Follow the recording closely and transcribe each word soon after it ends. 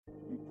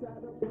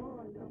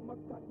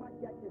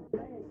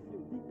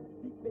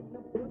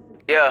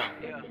Yeah.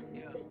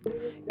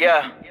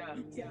 Yeah.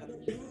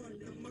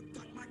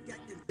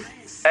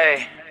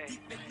 Hey.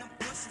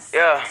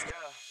 Yeah.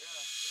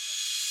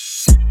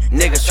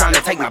 Niggas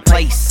tryna take my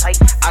place.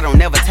 I don't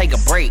never take a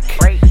break.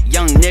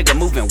 Young nigga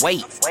moving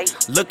weight.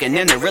 Looking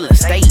in the real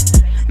estate.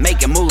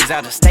 Making moves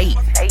out of state.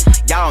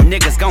 Y'all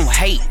niggas gon'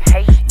 hate.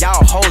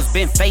 Y'all hoes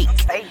been fake.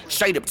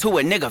 Straight up to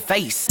a nigga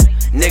face.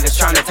 Niggas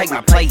tryna take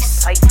my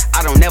place.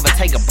 I don't never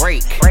take a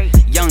break.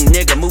 Young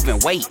nigga moving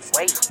weight.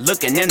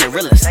 Looking in the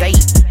real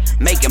estate.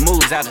 Making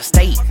moves out of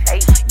state.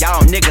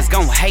 Y'all niggas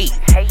gon' hate.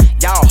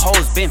 Y'all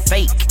hoes been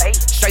fake.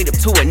 Straight up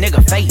to a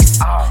nigga face.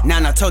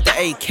 Now I told the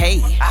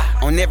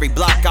AK. On every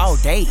block all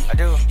day.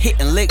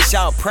 Hitting licks,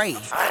 y'all pray.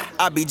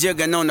 I be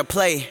jugging on the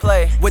play.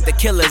 With the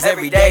killers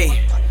every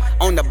day.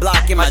 On the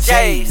block in my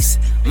J's.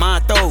 My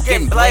throat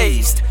getting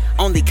blazed.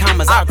 Only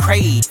commas I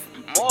crave.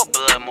 More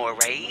blood, more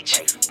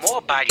rage.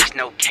 More bodies,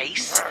 no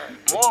case.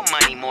 More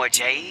money, more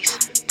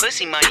J's.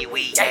 Pussy money,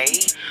 we A.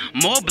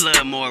 More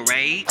blood, more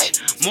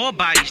rage. More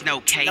bodies, no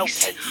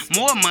case.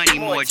 More money,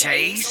 more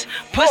J's.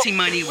 Pussy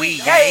money,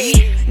 we A.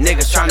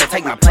 Niggas tryna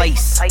take my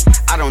place.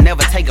 I don't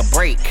never take a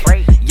break.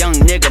 Young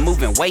nigga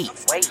moving weight.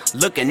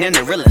 Looking in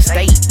the real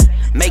estate.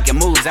 Making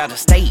moves out of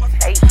state.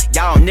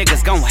 Y'all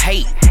niggas gon'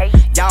 hate.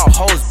 Y'all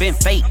hoes been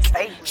fake.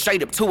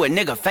 Straight up to a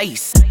nigga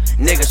face.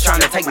 Niggas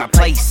tryna take my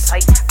place.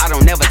 I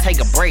don't never take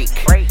a break.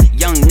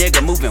 Young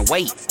nigga moving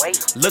weight.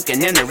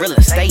 Looking in the real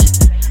estate.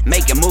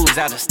 Making moves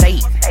out of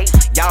state.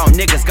 Y'all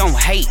niggas gon'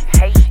 hate.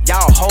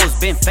 Y'all hoes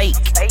been fake.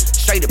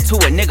 Straight up to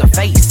a nigga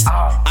face.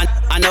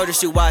 I know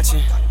that you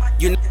watching.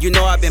 You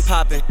know I've been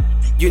popping.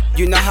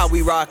 You know how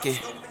we rockin'.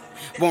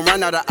 Won't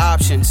run out of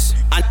options.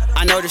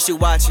 I know that you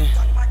watching.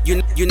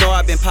 You know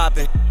I've been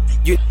popping.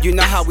 You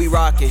know how we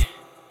rockin'.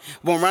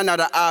 Won't run out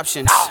of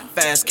options.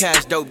 Fast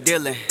cash, dope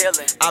dealing.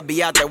 I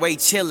be out that way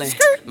chillin'.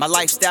 My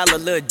lifestyle a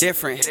little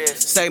different.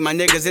 Say my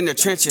niggas in the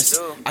trenches.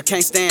 I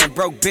can't stand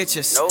broke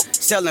bitches.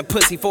 Selling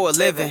pussy for a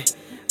living.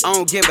 I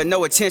don't give it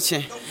no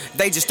attention.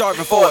 They just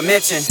starving for a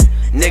mention.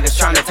 Niggas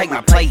tryna take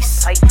my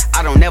place.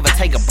 I don't never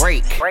take a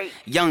break.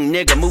 Young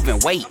nigga moving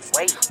weight.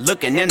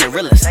 Looking in the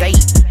real estate.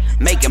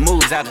 Making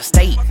moves out of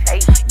state.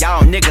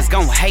 Y'all niggas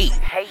gon' hate.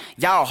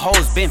 Y'all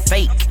hoes been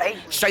fake.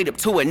 Straight up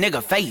to a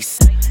nigga face.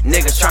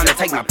 Niggas tryna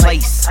take my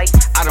place.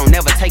 I don't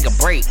never take a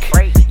break.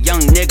 Young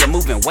nigga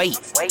moving weight.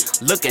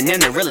 Looking in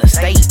the real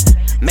estate.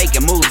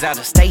 Making moves out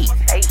of state.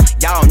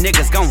 Y'all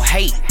niggas gon'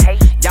 hate.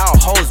 Y'all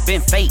hoes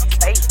been fake.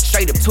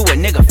 Straight up to a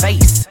nigga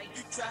face.